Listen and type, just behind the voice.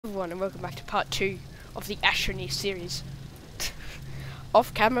Everyone, and welcome back to part 2 of the ASTRONEER series.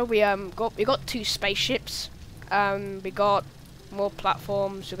 Off camera, we got 2 spaceships. We got more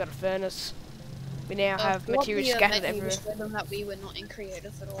platforms. We got a furnace. We now have materials scattered everywhere. Show them that we were not in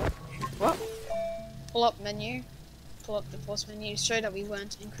creative at all. What? Pull up menu. Pull up the pause menu. Show that we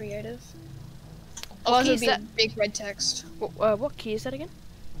weren't in creative. What key Otherwise, is it'll that? be big red text. What key is that again?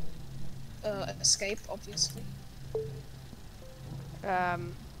 Escape, obviously.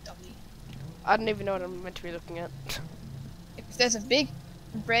 Um, Dummy. I don't even know what I'm meant to be looking at. If there's a big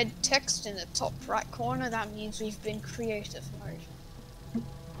red text in the top right corner, that means we've been creative mode.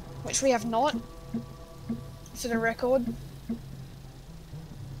 Which we have not. For the record.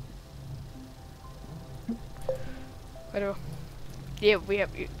 Whatever. Yeah,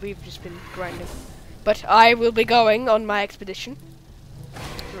 we've just been grinding. But I will be going on my expedition.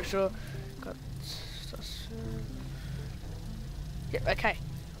 For sure. Yep, okay.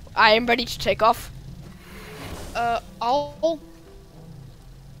 I am ready to take off. Oh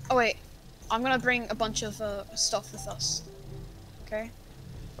wait. I'm gonna bring a bunch of stuff with us. Okay?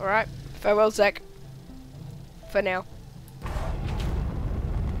 Alright. Farewell, Zach. For now.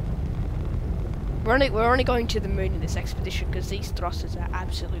 We're only going to the moon in this expedition because these thrusters are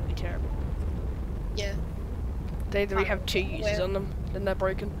absolutely terrible. Yeah. They already have 2 uses on them, then they're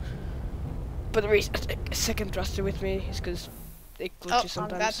broken. But the reason I take a second thruster with me is because it glitches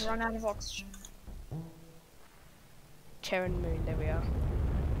sometimes. I'm about to run out of oxygen. Terran moon, there we are.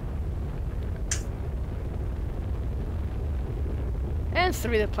 And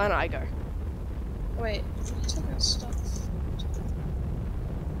through the planet I go. Wait, I took out stuff.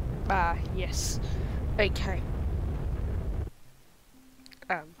 Ah, yes. Okay.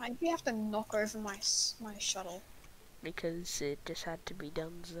 Why'd you have to knock over my shuttle? Because it just had to be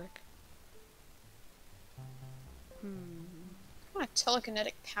done, Zach. What kind of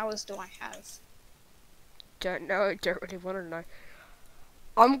telekinetic powers do I have? Don't know, don't really want to know.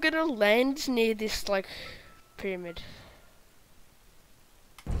 I'm gonna land near this, like, pyramid.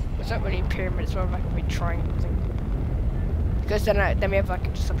 It's not really a pyramid, it's more like a big triangle thing. Because then we have,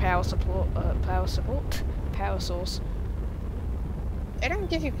 like, just a power source. They don't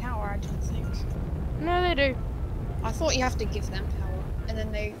give you power, I don't think. No, they do. I thought you have to give them power, and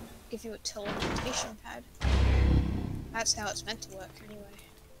then they give you a teleportation pad. That's how it's meant to work, anyway.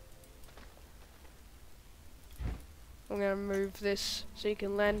 I'm gonna move this so you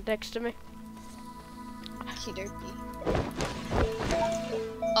can land next to me. Okie dokie.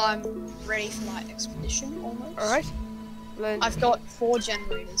 I'm ready for my expedition, almost. Alright. I've got 4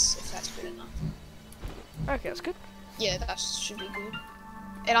 generators, if that's good enough. Okay, that's good. Yeah, that should be good.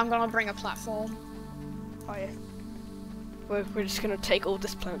 And I'm gonna bring a platform. Oh yeah. We're just gonna take all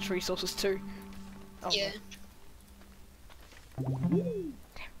this planet's resources too. Oh, yeah.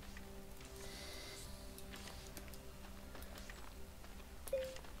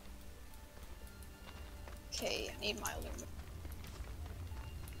 Okay, I need my aluminum.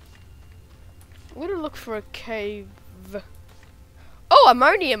 I'm gonna look for a cave. Oh,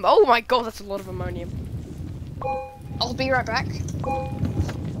 ammonium! Oh my god, that's a lot of ammonium. I'll be right back.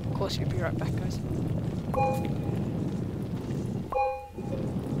 Of course, you'll be right back, guys.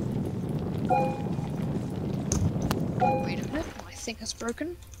 Wait a minute, my thing has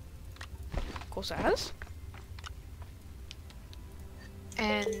broken. Of course it has.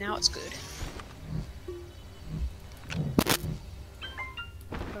 And now it's good.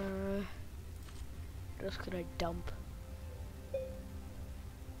 Just gonna dump.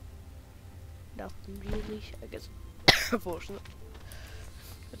 Nothing really, I guess. Unfortunate.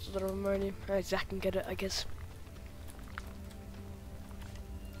 That's a lot of ammonium. Zach can get it, I guess.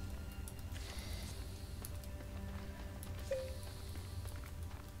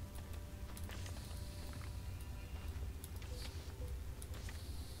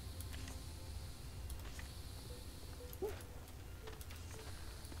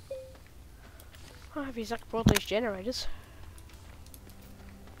 Oh, have Zach brought these generators?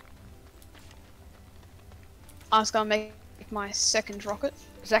 I was gonna make my second rocket.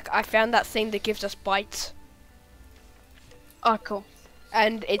 Zach, I found that thing that gives us bites. Oh, cool.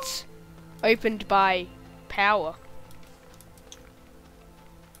 And it's opened by power.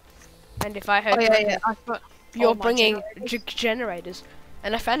 And if I heard yeah, I've got you're bringing generators.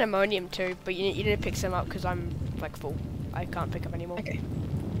 And I found ammonium too, but you need to pick some up because I'm like full. I can't pick up anymore. Okay.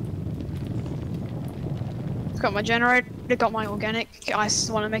 Got my generator, got my organic. I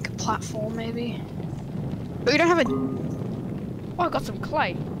want to make a platform maybe. But we don't have a... Oh, I got some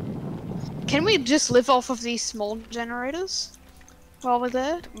clay. Can we just live off of these small generators while we're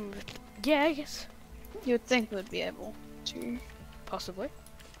there? Yeah, I guess. You would think we'd be able to. Possibly.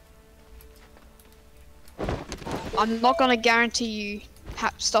 I'm not gonna guarantee you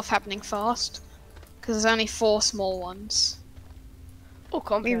stuff happening fast, because there's only 4 small ones. Oh, We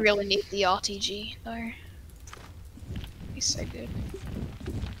compound. really need the RTG though. He's so good.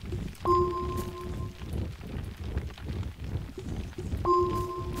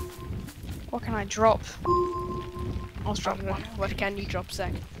 What can I drop? I'll drop one. What can you drop,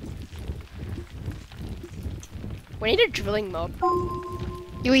 Zach? We need a drilling mod.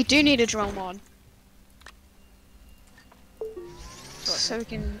 Yeah, we do need a drill mod. So we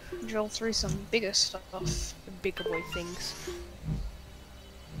can drill through some bigger stuff. The bigger boy things.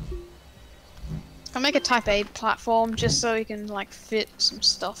 I'll make a Type A platform just so we can like fit some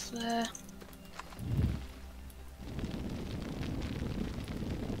stuff there.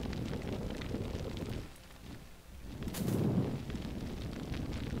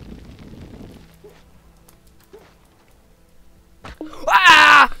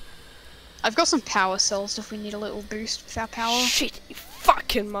 Ah! I've got some power cells if we need a little boost with our power. Shit, you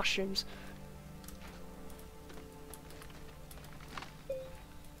fucking mushrooms.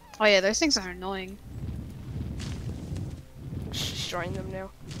 Oh yeah, those things are annoying. Just destroying them now.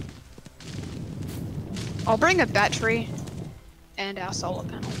 I'll bring a battery and our solar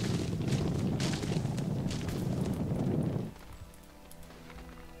panel.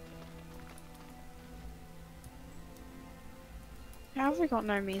 How have we got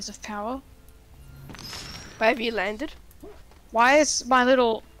no means of power? Where have you landed? Why is my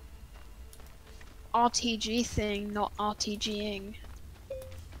little RTG thing not RTGing?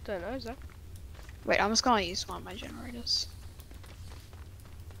 Don't know, Zach. Wait, I'm just gonna use one of my generators.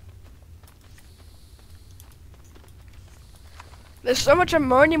 There's so much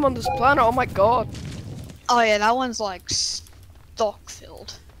ammonium on this planet, oh my god. Oh yeah, that one's like stock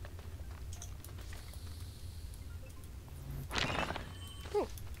filled.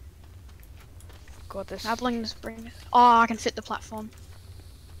 God, this. Just bring this. Oh, I can fit the platform.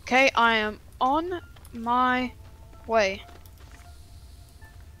 Okay, I am on my way.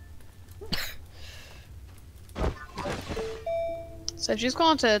 So she's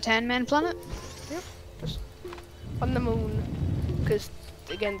gone to a 10-man planet? Yep, just on the moon. Because,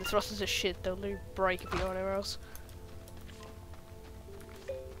 again, the thrusters are shit, they'll break if you go anywhere else.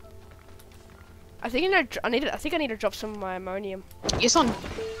 I think I need to drop some of my ammonium. It's on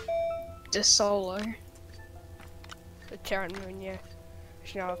the solo. The Terran moon, yeah.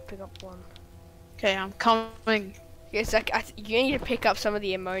 Actually, no, I'll pick up one. Okay, I'm coming. Yes, you need to pick up some of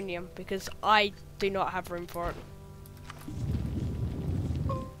the ammonium because I do not have room for it.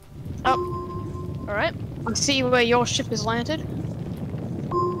 Oh, alright. I see where your ship is landed.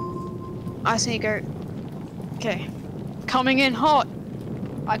 I see you go. Okay, coming in hot.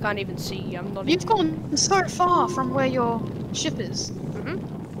 I can't even see. I'm not. You've gone so far from where your ship is.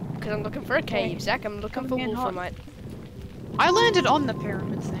 Because I'm looking for a cave, Zach. I'm looking for wolframite. I landed on the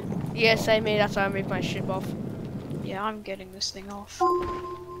pyramid thing. Yeah, same here. That's why I moved my ship off. Yeah, I'm getting this thing off.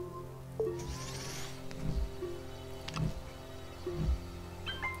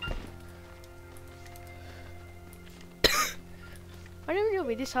 I didn't know it'd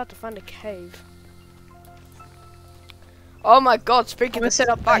be this hard to find a cave. Oh my god, speaking of set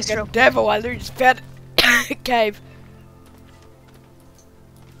up fucking devil, I literally just found a cave.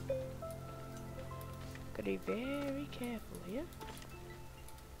 Gotta be very careful here.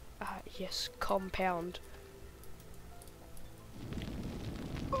 Ah, yes, compound.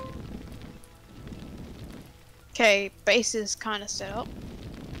 Okay, base is kind of set up.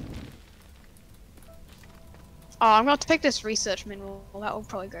 Oh, I'm going to pick this research mineral. That will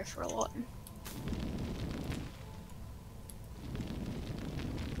probably go for a lot.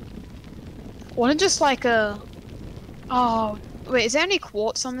 Wasn't just like a... Oh, wait, is there any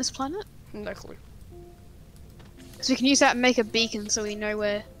quartz on this planet? No clue. So we can use that and make a beacon so we know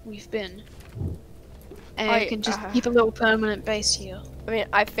where we've been. And we can just keep a little permanent base here. I mean,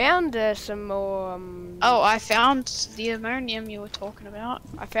 I found some more, Oh, I found the ammonium you were talking about.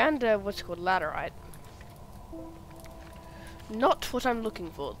 I found, what's it called, laterite. Not what I'm looking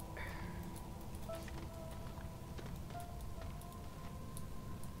for.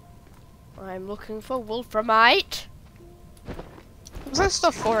 I'm looking for wolframite. What's that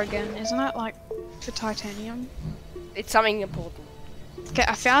stuff for again? Isn't that like for titanium? It's something important. Okay,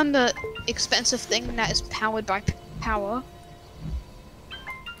 I found the expensive thing that is powered by power.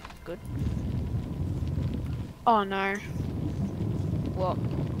 Good. Oh no. What?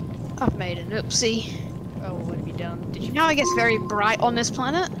 I've made an oopsie. Oh, what have you done? Did you? You know it gets very bright on this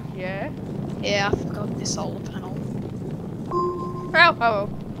planet? Yeah. Yeah, I forgot this solar panel. Oh.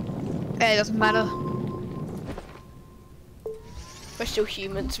 Hey, it doesn't matter. We're still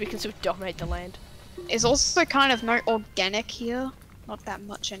humans. We can still dominate the land. There's also kind of no organic here. Not that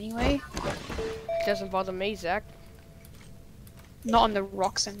much anyway. It doesn't bother me, Zach. Not on the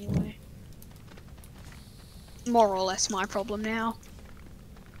rocks anyway. More or less my problem now.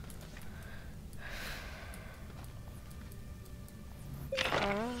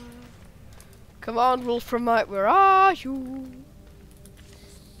 Come on, Wolframite, where are you?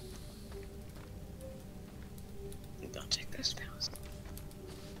 I'll take those powers.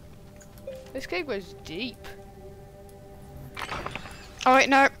 This cave goes deep. Oh wait,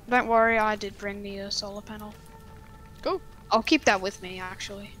 no, don't worry. I did bring the solar panel. Go. I'll keep that with me,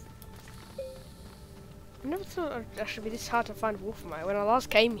 actually. I never thought it'd actually be this hard to find Wolframite. When I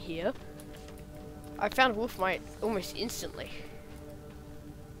last came here, I found Wolframite almost instantly.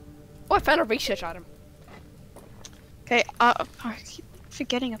 Oh, I found a research item. Okay, I keep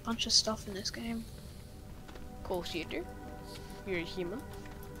forgetting a bunch of stuff in this game. Of course you do. You're a human.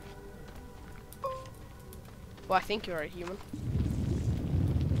 Well, I think you're a human.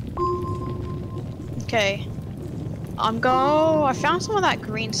 Okay. I found some of that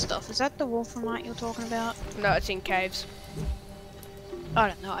green stuff. Is that the wolframite you're talking about? No, it's in caves. I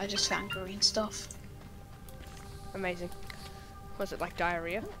don't know, I just found green stuff. Amazing. Was it like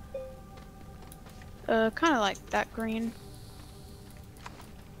diarrhea? Kind of like that green.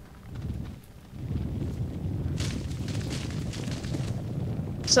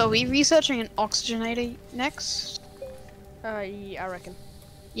 So are we researching an oxygenator next? Yeah, I reckon.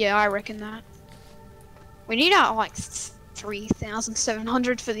 Yeah, I reckon that. We need out like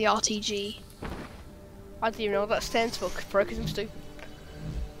 3,700 for the RTG. I don't even know what that stands for, because I'm stupid.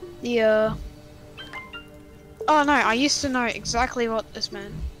 The Oh no, I used to know exactly what this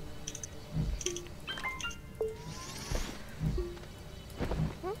meant.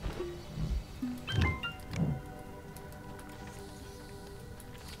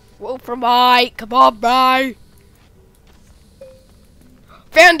 Wolframite, come on, bro!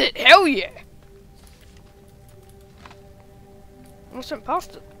 Found it, hell yeah! Almost went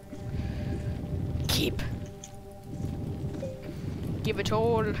past it. Keep. Give it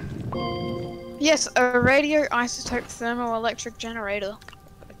all. Yes, a radioisotope thermoelectric generator.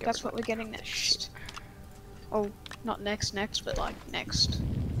 That's what we're getting next. Oh, not next, but like next.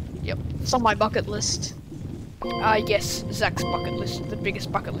 Yep. It's on my bucket list. Yes, Zach's bucket list, the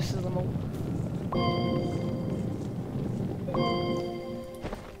biggest bucket list of them all.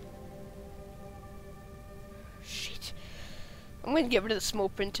 Shit. I'm going to get rid of the small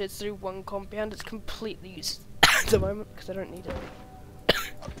printer through one compound. It's completely useless at the moment because I don't need it.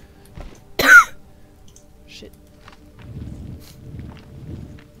 Shit.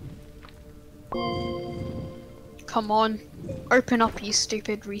 Come on, open up, you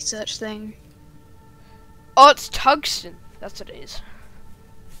stupid research thing. Oh, it's tungsten. That's what it is.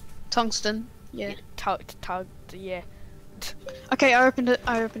 Tungsten. Yeah. Yeah. Okay, I opened it.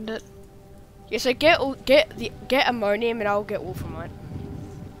 Yeah, so get ammonium and I'll get wolframite.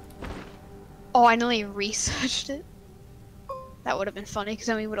 Oh, I nearly researched it. That would have been funny because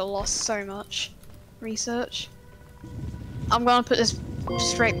then we would have lost so much research. I'm gonna put this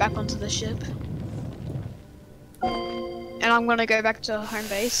straight back onto the ship. And I'm gonna go back to home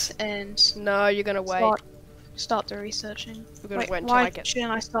base and No, you're gonna wait. Start the researching. We're gonna wait until why I get.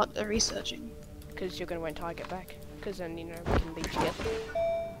 shouldn't I start the researching? Because you're gonna wait until I get back. Because then we can leave together.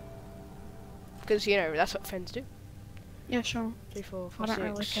 Because that's what friends do. Yeah, sure. 3, 4, 5, I don't 6.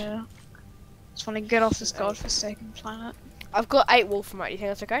 really care. Just want to get off this godforsaken planet. I've got 8 wolframite. You think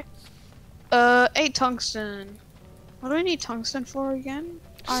that's okay? 8 tungsten. What do I need tungsten for again?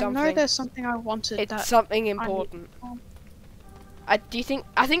 I know Something. there's something I wanted. It's something important. I think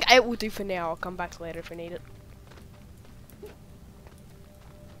 8 will do for now. I'll come back later if we need it.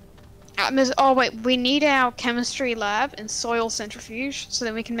 Oh wait, we need our chemistry lab and soil centrifuge, so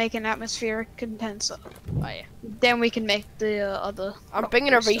then we can make an atmospheric condenser. Oh yeah. Then we can make the other. I'm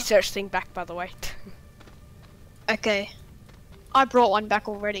bringing a research thing back, by the way. Okay. I brought one back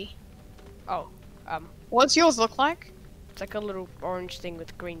already. Oh, What's yours look like? it's like a little orange thing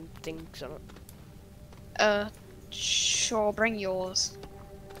with green things on it. Sure, bring yours.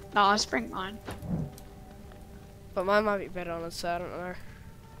 No, I'll just bring mine. But mine might be better on it, so I don't know.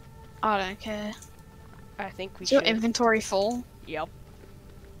 I don't care. I think we Is your should. inventory full? Yep.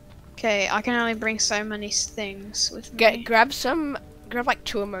 Okay, I can only bring so many things with me. Grab like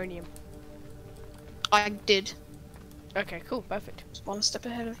 2 ammonium. I did. Okay, cool, perfect. Just one step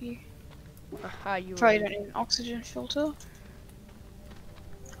ahead of you. Aha, you Probably don't need an oxygen filter.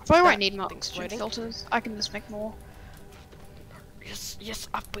 Probably won't need more thing's oxygen floating. filters. I can just make more. Yes,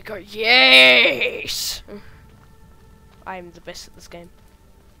 up we go. Yes! I am the best at this game.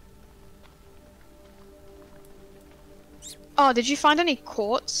 Oh, did you find any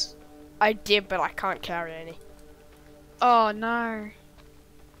quartz? I did, but I can't carry any. Oh no.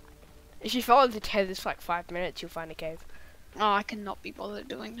 If you follow the tethers for like 5 minutes, you'll find a cave. Oh, I cannot be bothered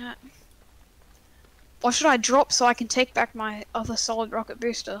doing that. What should I drop so I can take back my other solid rocket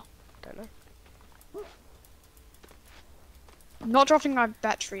booster? Don't know. I'm not dropping my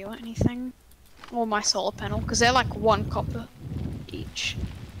battery or anything. Or my solar panel, because they're like 1 copper each.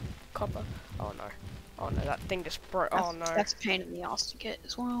 Copper. Oh no. Oh no, that thing just broke. Oh no. That's a pain in the ass to get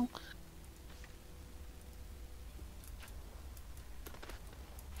as well.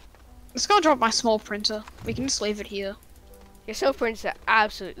 Let's go drop my small printer. We can just leave it here. Your cell prints are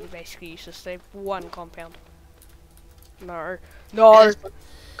absolutely basically useless. They have 1 compound. No. No! There's one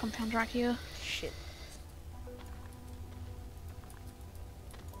compound right here. Shit.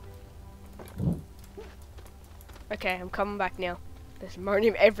 Okay, I'm coming back now. There's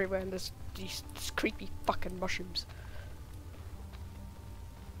ammonium everywhere and there's these creepy fucking mushrooms.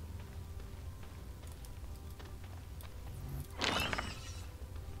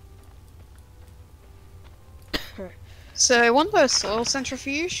 So I want the soil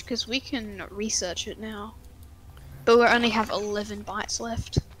centrifuge because we can research it now. But we only have 11 bytes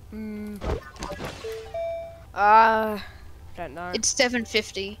left. Don't know. It's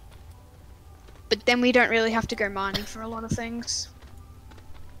 750. But then we don't really have to go mining for a lot of things.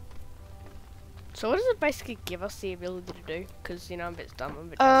 So what does it basically give us the ability to do? Because, you know, I'm a bit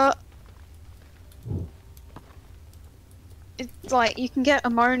dumb. It's like, you can get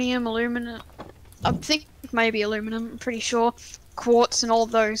ammonium, aluminum, I think maybe aluminum, I'm pretty sure, quartz and all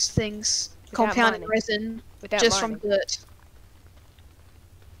those things, Without compounded mining. resin, Without just mining. from dirt.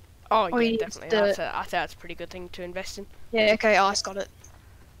 Oh Or yeah, you definitely. use I think that's a pretty good thing to invest in. Yeah, okay, Ice got it.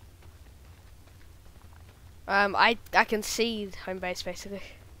 I can see home base basically.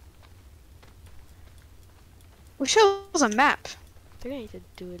 We sure was a map. I think I need to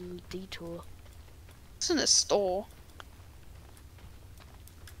do a little detour. It's in a store.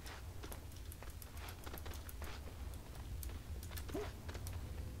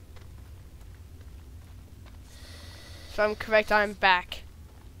 So I'm correct, I'm back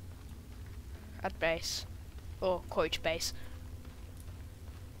at base. Or coach base.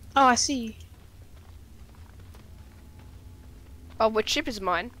 Oh, I see. Oh, which ship is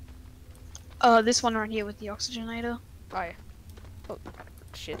mine? This one right here with the oxygenator. Oh yeah. Oh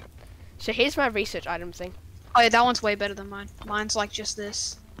shit. So here's my research item thing. Oh yeah, that one's way better than mine. Mine's like just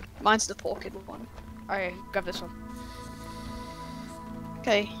this. Mine's the porkid one. Oh yeah, grab this one.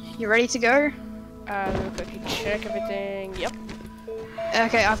 Okay, you ready to go? Real quickly check everything. Yep.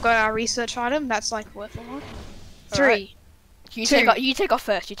 Okay, I've got our research item. That's like worth a lot. Alright. 3. You 2. take off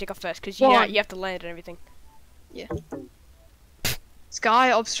first. You take off first because you 1. you have to land and everything. Yeah. Sky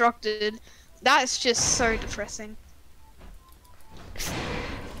obstructed. That's just so depressing.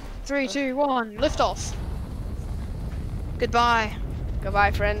 3, 2, 1. Lift off. Goodbye.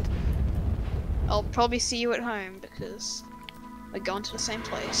 Goodbye, friend. I'll probably see you at home because we're going to the same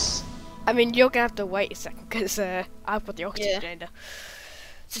place. I mean, you're gonna have to wait a second because I've got the oxygenator.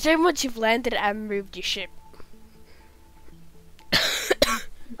 So then once you've landed and moved your ship.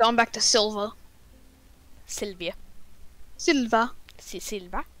 Going back to Silver. Sylvia. Silva.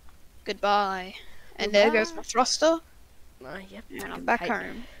 Silva. Goodbye. And there goes my thruster. Yep. And I'm back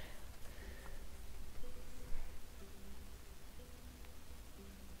home.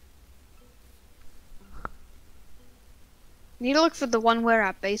 Need to look for the one where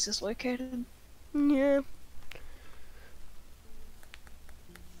our base is located. Yeah.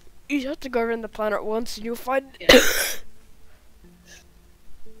 You just have to go around the planet once and you'll find it.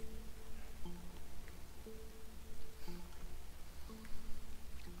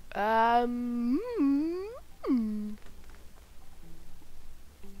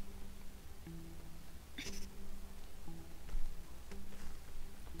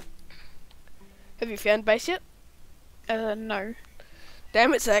 Have you found base yet? No.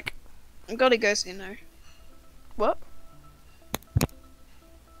 Damn it, Zach. I've gotta go see no. What?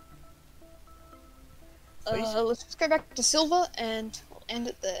 Let's just go back to Silver and we'll end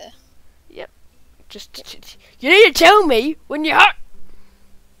it there. Yep. Just you need to tell me when you're home.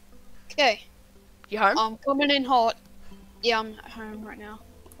 Okay. You home? I'm coming in hot. Yeah, I'm at home right now.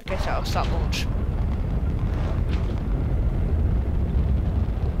 Okay, so I'll start launch.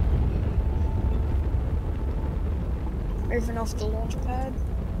 Moving off the launch pad.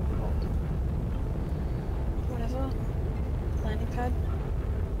 Whatever. Landing pad.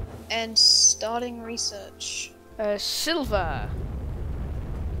 And starting research. Silver.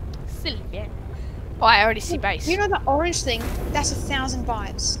 Sylvia. Oh, I already see base. You know that orange thing? That's 1,000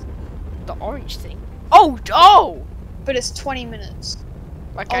 bytes. The orange thing. Oh, oh! but it's 20 minutes.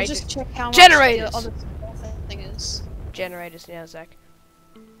 Okay. I'll just check how much Generators! the other small thing is. Generators now, Zach.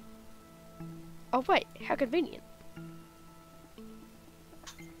 Oh wait, how convenient.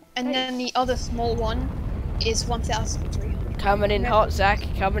 And Hey. then the other small one is 1,300. Coming in hot, Zach.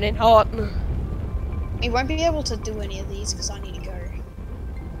 Coming in hot. We won't be able to do any of these because I need to go.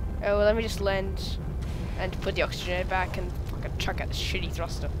 Oh, well, let me just land and put the oxygenator back and fucking chuck out this shitty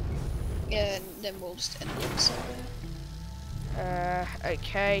thruster. Yeah, and then we'll just end the episode there.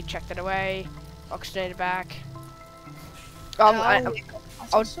 Okay, check that away. Oxygenator back. Do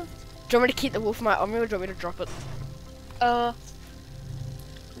you want me to keep the wolf mite on me or do you want me to drop it?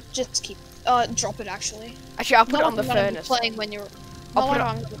 Just keep. Drop it actually. Actually, I'll put it on the Not like furnace. playing when you're. I'll put it.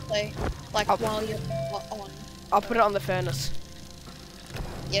 I'm gonna play like while you're on. I'll put it on the furnace.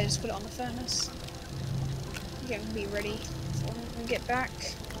 Yeah, just put it on the furnace. You can be ready for when we get back.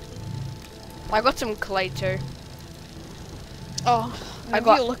 I got some clay too. Oh, I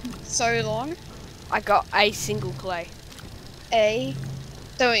got. you're looking so long. I got a single clay.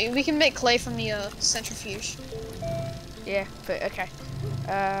 So we can make clay from the centrifuge. Yeah, but okay.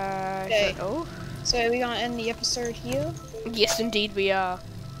 Okay. Oh. So we're gonna end the episode here. Yes, indeed we are.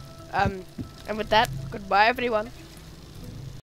 And with that, goodbye everyone.